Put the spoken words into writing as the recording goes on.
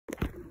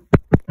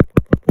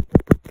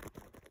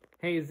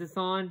Hey, is this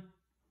on?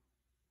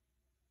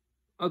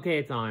 Okay,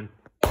 it's on.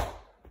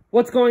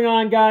 What's going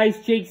on, guys?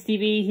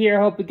 Jaykestv here.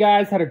 Hope you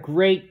guys had a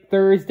great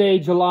Thursday,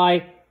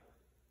 July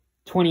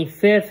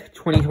 25th,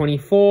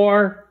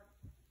 2024.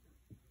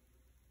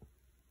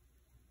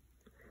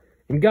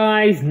 And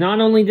guys, not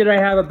only did I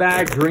have a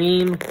bad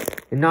dream,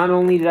 and not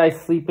only did I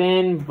sleep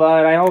in,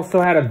 but I also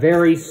had a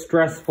very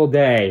stressful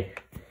day.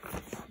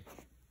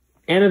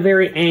 And a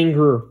very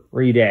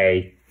angry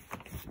day.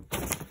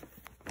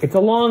 It's a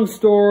long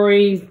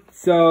story,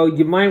 so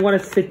you might want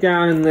to sit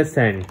down and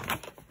listen.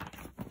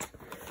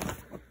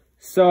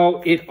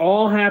 So, it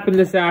all happened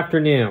this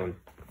afternoon.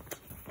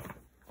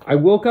 I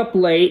woke up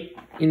late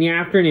in the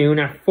afternoon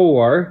at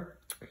 4,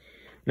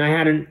 and I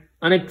had an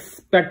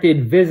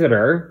unexpected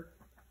visitor.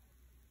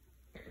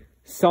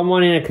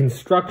 Someone in a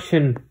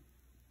construction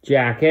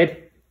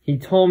jacket. He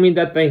told me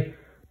that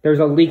there's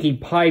a leaky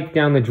pipe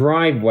down the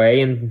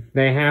driveway, and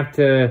they have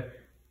to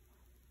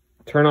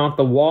turn off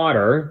the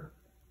water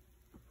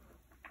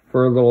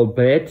for a little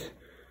bit.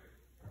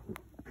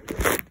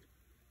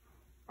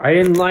 I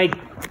didn't like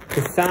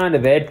the sound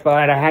of it,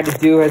 but I had to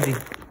do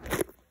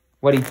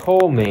what he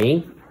told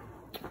me.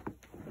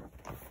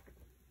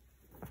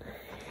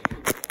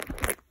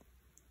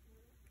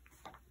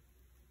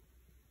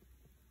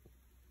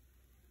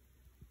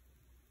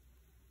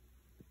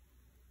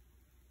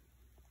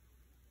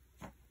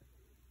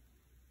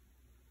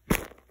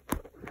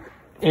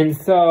 And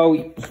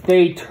so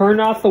they turned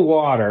off the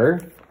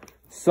water,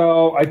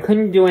 so I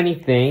couldn't do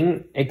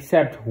anything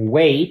except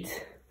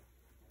wait.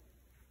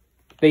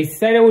 They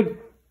said it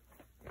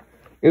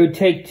would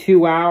take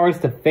 2 hours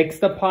to fix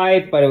the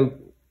pipe, but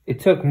it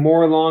took a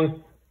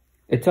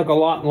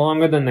lot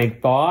longer than they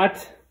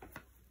thought.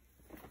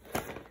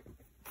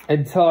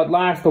 Until at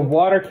last the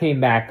water came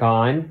back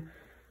on,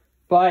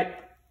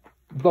 but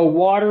the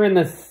water in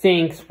the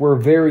sinks were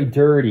very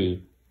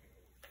dirty.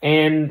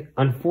 And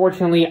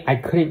unfortunately, I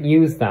couldn't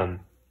use them.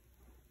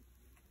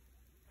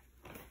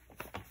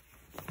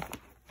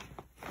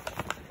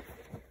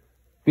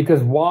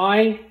 Because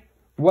why?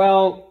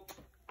 Well,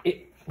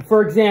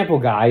 for example,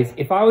 guys,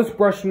 if I was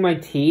brushing my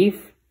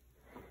teeth,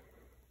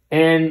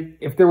 and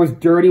if there was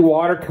dirty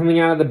water coming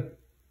out of the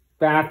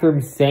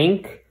bathroom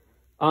sink,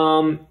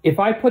 if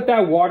I put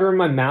that water in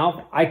my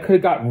mouth, I could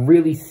have got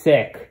really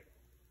sick.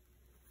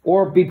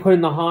 Or be put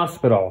in the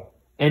hospital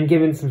and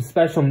given some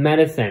special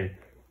medicine.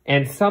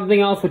 And something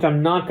else which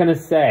I'm not going to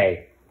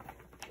say.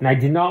 And I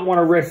did not want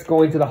to risk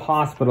going to the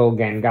hospital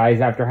again,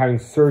 guys, after having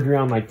surgery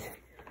on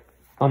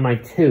my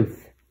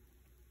tooth.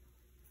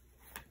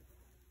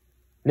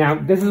 Now,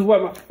 this is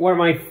what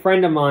my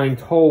friend of mine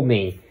told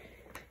me.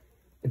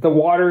 If the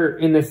water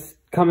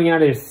coming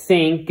out of the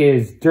sink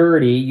is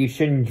dirty, you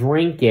shouldn't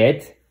drink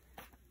it.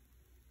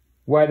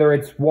 Whether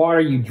it's water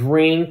you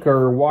drink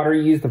or water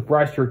you use to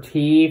brush your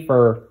teeth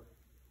or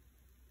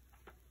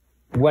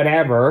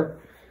whatever.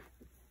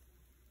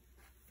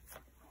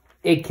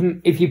 If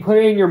you put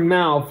it in your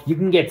mouth, you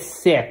can get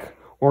sick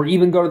or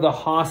even go to the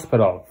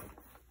hospital.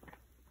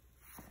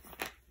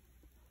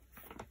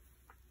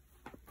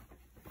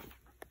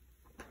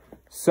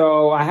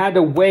 So I had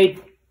to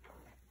wait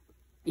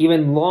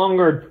even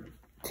longer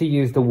to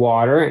use the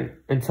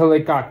water until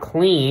it got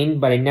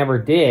clean, but I never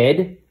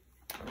did.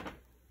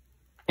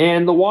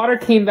 And the water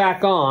came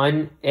back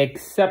on,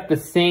 except the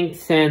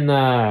sinks and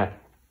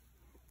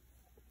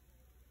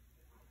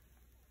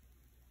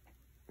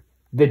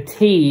the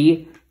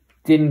tea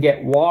didn't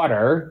get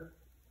water.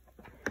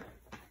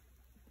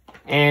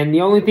 And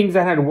the only things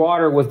that had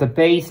water was the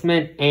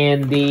basement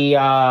and the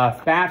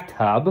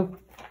bathtub.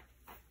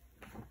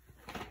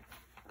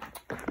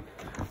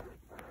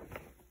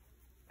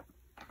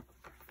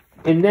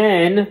 And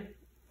then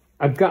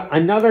I've got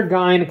another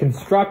guy in a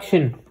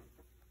construction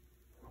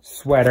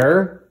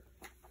sweater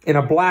in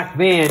a black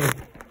van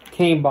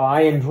came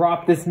by and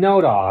dropped this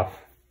note off,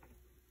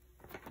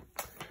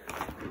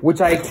 which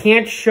I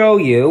can't show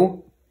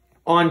you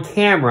on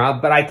camera,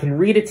 but I can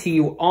read it to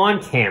you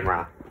on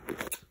camera.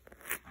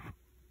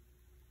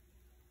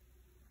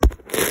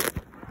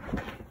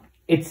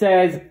 It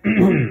says,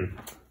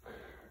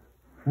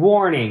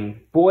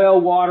 warning, boil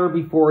water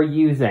before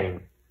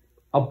using.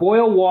 A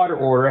boil water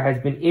order has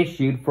been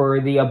issued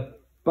for the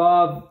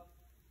above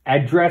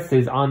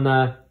addresses on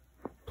the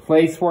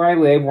place where I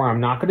live, where I'm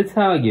not going to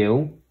tell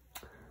you.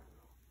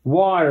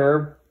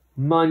 Water,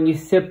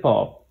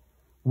 municipal,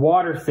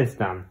 water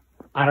system.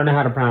 I don't know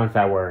how to pronounce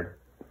that word.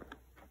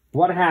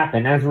 What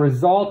happened? As a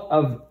result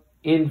of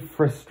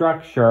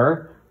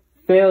infrastructure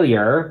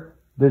failure,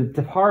 the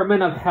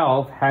Department of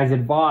Health has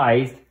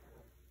advised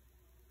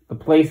the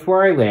place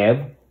where I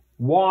live,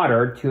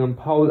 water, to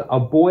impose a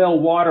boil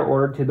water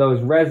order to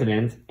those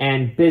residents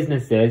and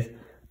businesses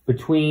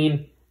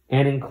between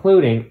and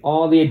including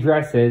all the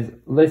addresses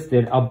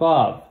listed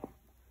above.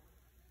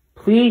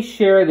 Please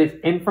share this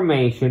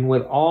information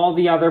with all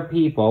the other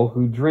people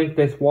who drink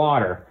this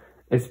water,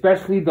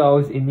 especially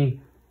those in the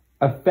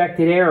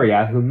affected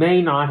area who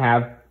may not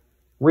have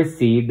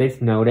received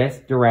this notice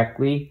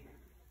directly.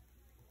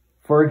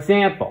 For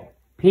example,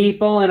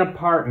 people in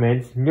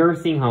apartments,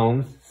 nursing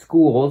homes,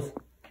 schools,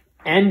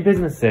 and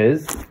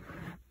businesses.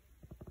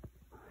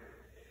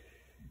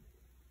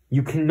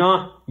 You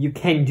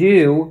can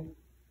do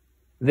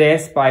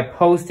this by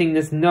posting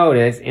this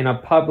notice in a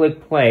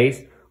public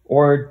place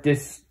or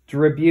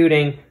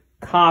distributing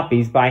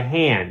copies by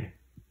hand.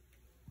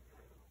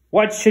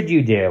 What should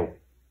you do?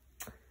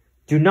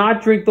 Do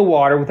not drink the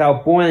water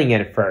without boiling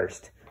it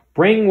first.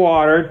 Bring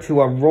water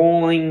to a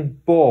rolling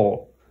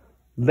bowl.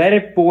 Let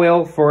it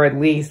boil for at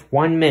least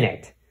 1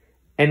 minute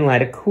and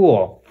let it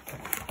cool.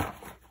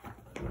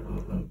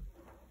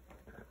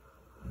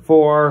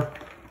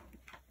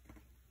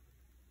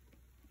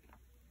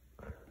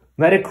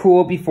 Let it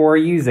cool before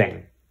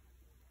using.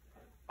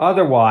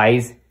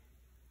 Otherwise,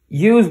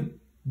 use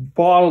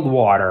bottled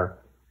water.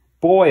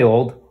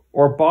 Boiled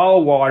or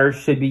bottled water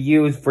should be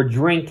used for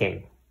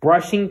drinking,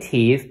 brushing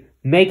teeth,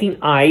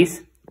 making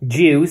ice,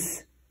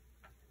 juice,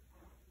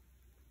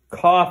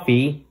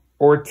 coffee,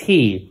 or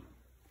tea,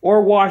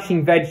 or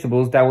washing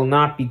vegetables that will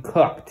not be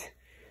cooked.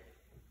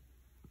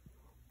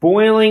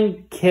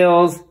 Boiling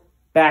kills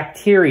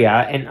bacteria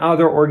and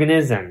other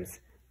organisms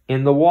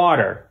in the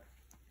water.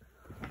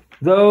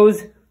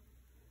 Those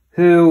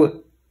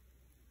whose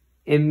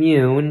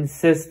immune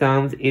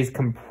systems is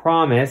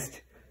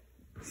compromised,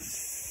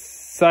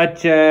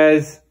 such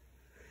as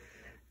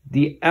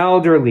the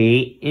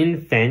elderly,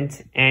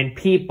 infant, and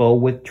people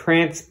with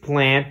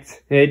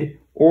transplanted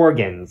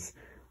organs,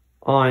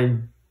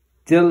 on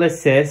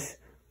dialysis,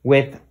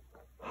 with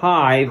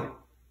HIV,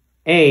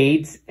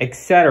 AIDS,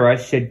 etc.,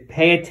 should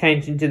pay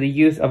attention to the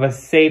use of a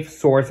safe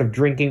source of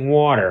drinking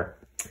water.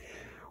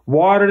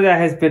 Water that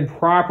has been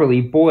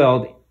properly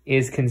boiled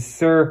is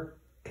considered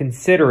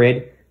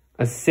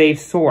a safe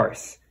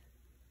source.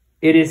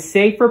 It is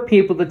safe for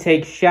people to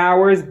take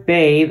showers,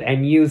 bathe,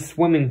 and use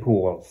swimming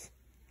pools.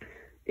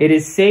 It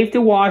is safe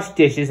to wash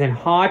dishes in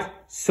hot,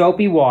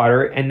 soapy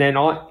water and then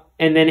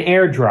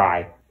air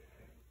dry.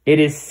 It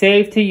is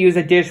safe to use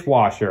a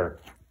dishwasher.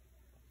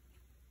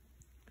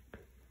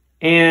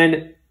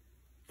 And,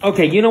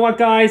 okay, you know what,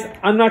 guys?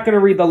 I'm not going to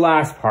read the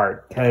last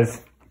part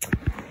because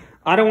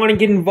I don't want to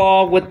get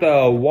involved with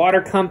the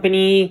water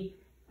company,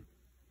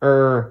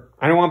 or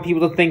I don't want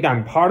people to think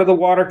I'm part of the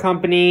water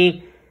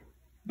company.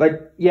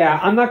 But, yeah,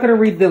 I'm not going to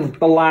read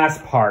the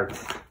last part.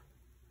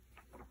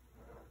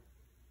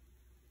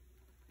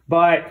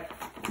 But,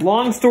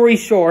 long story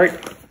short,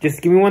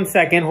 just give me 1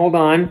 second, hold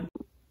on.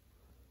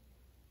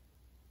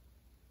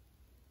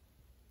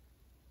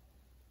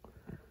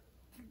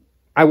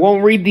 I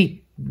won't read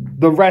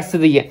the rest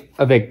of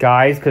it,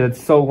 guys, because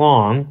it's so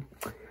long.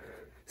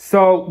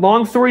 So,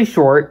 long story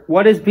short,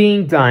 what is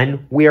being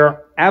done? We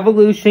are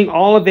evaluating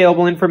all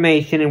available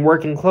information and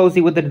working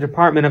closely with the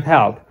Department of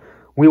Health.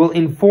 We will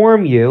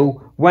inform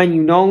you when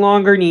you no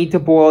longer need to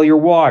boil your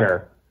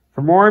water.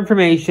 For more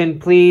information,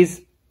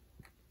 please...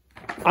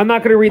 I'm not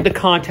going to read the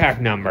contact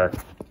number.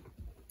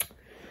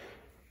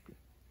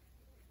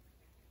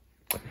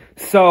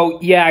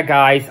 So, yeah,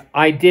 guys,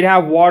 I did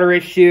have water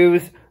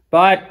issues,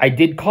 but I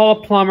did call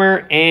a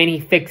plumber and he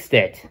fixed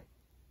it.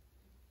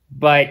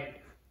 But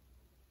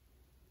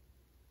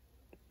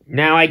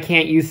now I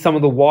can't use some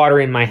of the water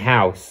in my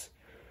house.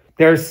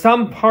 There's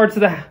some parts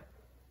of the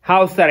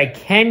house that I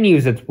can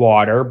use its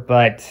water,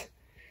 but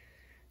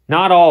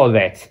not all of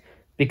it.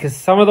 Because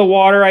some of the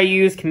water I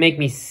use can make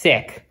me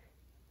sick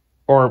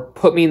or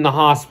put me in the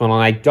hospital,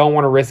 and I don't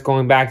want to risk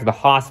going back to the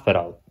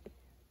hospital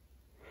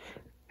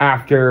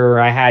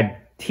after I had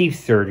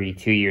teeth surgery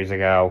 2 years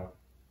ago.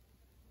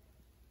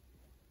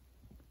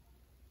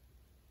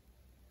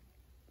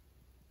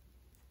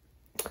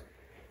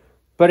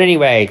 But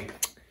anyway,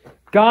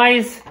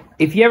 guys,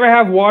 if you ever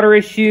have water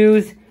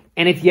issues,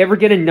 and if you ever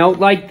get a note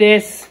like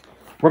this,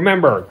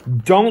 remember,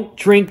 don't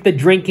drink the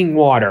drinking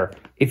water.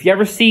 If you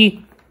ever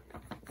see,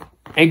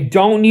 and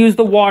don't use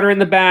the water in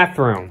the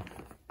bathroom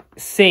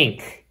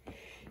sink.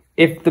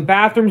 If the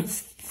bathroom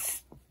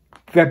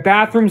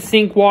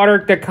sink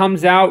water that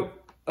comes out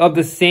of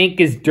the sink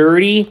is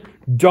dirty,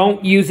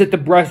 don't use it to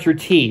brush your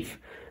teeth.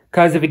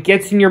 Because if it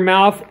gets in your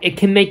mouth, it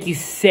can make you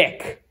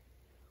sick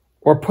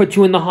or put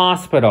you in the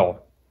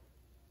hospital.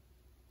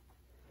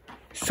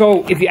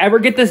 So if you ever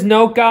get this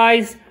note,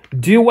 guys,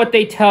 do what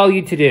they tell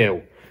you to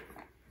do.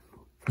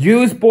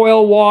 Use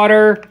boiled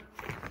water.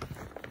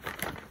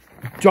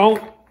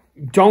 Don't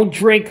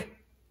drink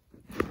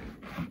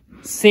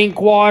sink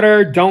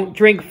water. Don't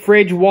drink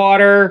fridge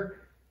water.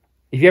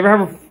 If you ever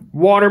have a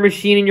water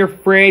machine in your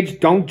fridge,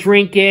 don't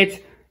drink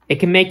it. It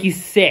can make you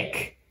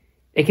sick.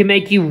 It can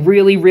make you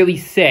really, really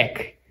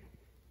sick.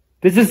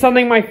 This is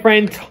something my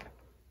friend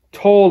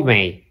told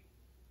me.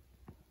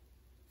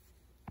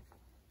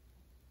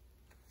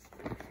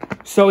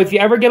 So if you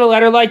ever get a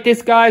letter like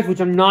this, guys, which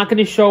I'm not going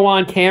to show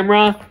on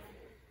camera,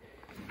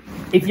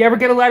 if you ever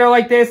get a letter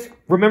like this,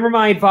 remember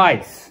my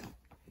advice.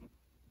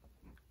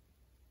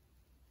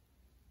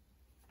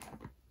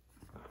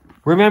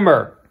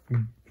 Remember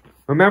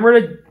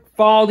to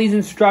follow these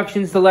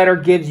instructions the letter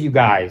gives you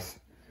guys.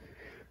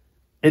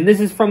 And this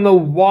is from the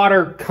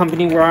water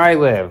company where I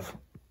live.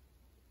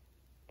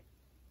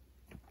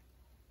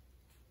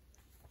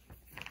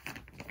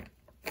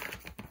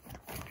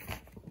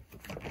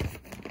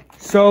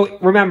 So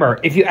remember,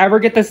 if you ever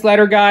get this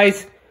letter,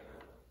 guys,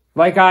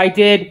 like I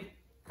did,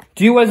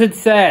 do as it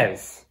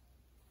says.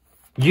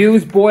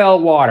 Use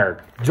boiled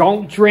water.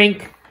 Don't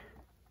drink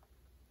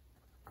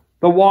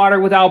the water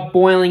without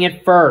boiling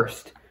it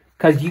first,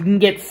 because you can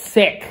get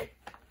sick.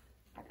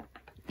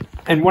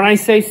 And when I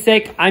say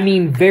sick, I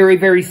mean very,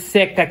 very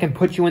sick that can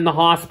put you in the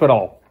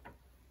hospital.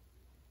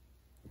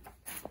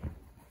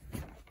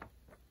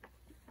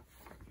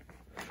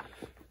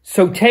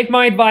 So take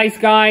my advice,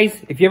 guys.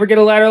 If you ever get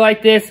a letter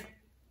like this,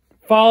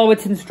 follow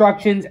its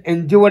instructions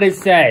and do what it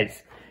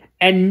says.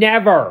 And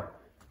never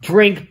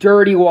drink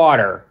dirty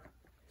water.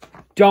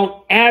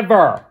 Don't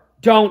ever,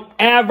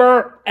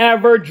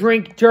 ever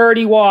drink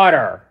dirty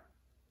water.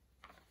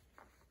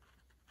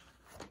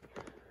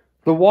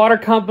 The water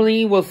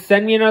company will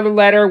send me another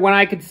letter when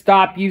I can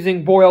stop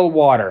using boiled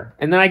water.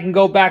 And then I can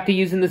go back to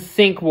using the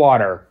sink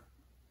water.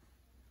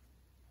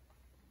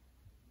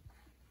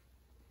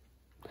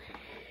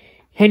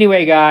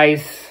 Anyway,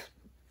 guys,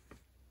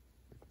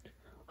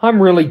 I'm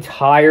really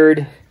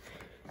tired.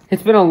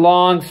 It's been a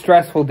long,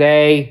 stressful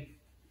day.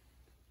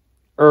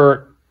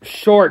 Or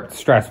short,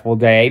 stressful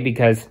day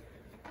because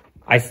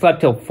I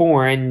slept till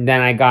 4 and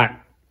then I got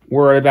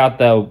worried about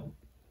the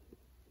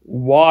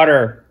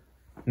water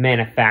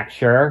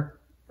manufacturer.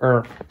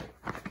 Or,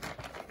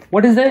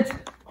 what is it?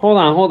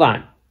 Hold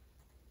on.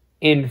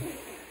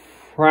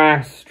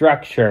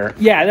 Infrastructure.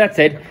 Yeah, that's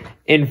it.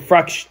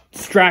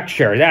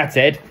 Infrastructure. That's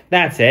it.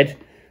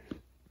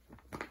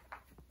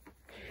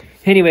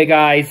 Anyway,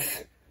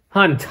 guys,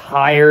 I'm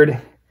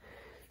tired.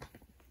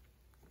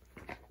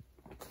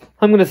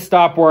 I'm going to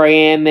stop where I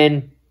am,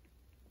 and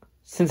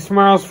since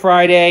tomorrow's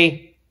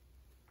Friday,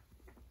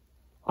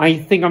 I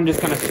think I'm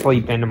just going to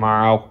sleep in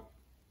tomorrow.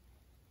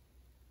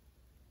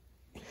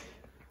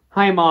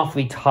 I am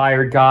awfully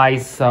tired,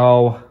 guys,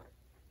 so...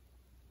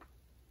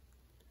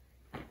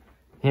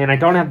 And I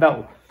don't have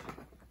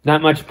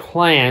that much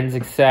plans,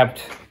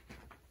 except...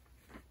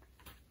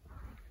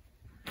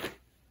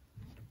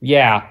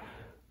 Yeah.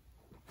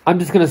 I'm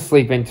just going to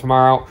sleep in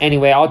tomorrow.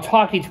 Anyway, I'll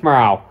talk to you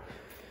tomorrow.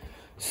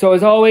 So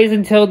as always,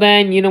 until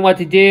then, you know what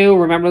to do.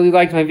 Remember to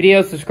like my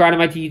videos, subscribe to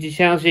my YouTube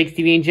channel,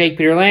 Jaykestv and Jake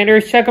Peter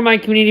Landers. Check out my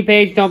community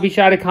page. Don't be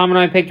shy to comment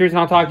on my pictures, and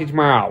I'll talk to you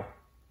tomorrow.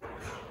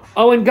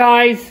 Oh, and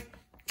guys,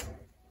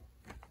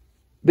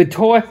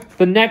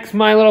 the next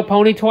My Little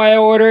Pony toy I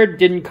ordered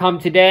didn't come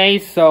today,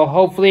 so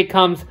hopefully it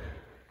comes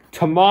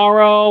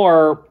tomorrow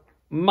or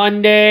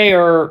Monday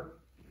or...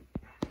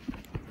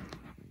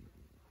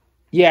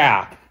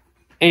 Yeah.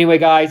 Anyway,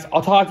 guys,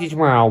 I'll talk to you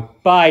tomorrow.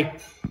 Bye.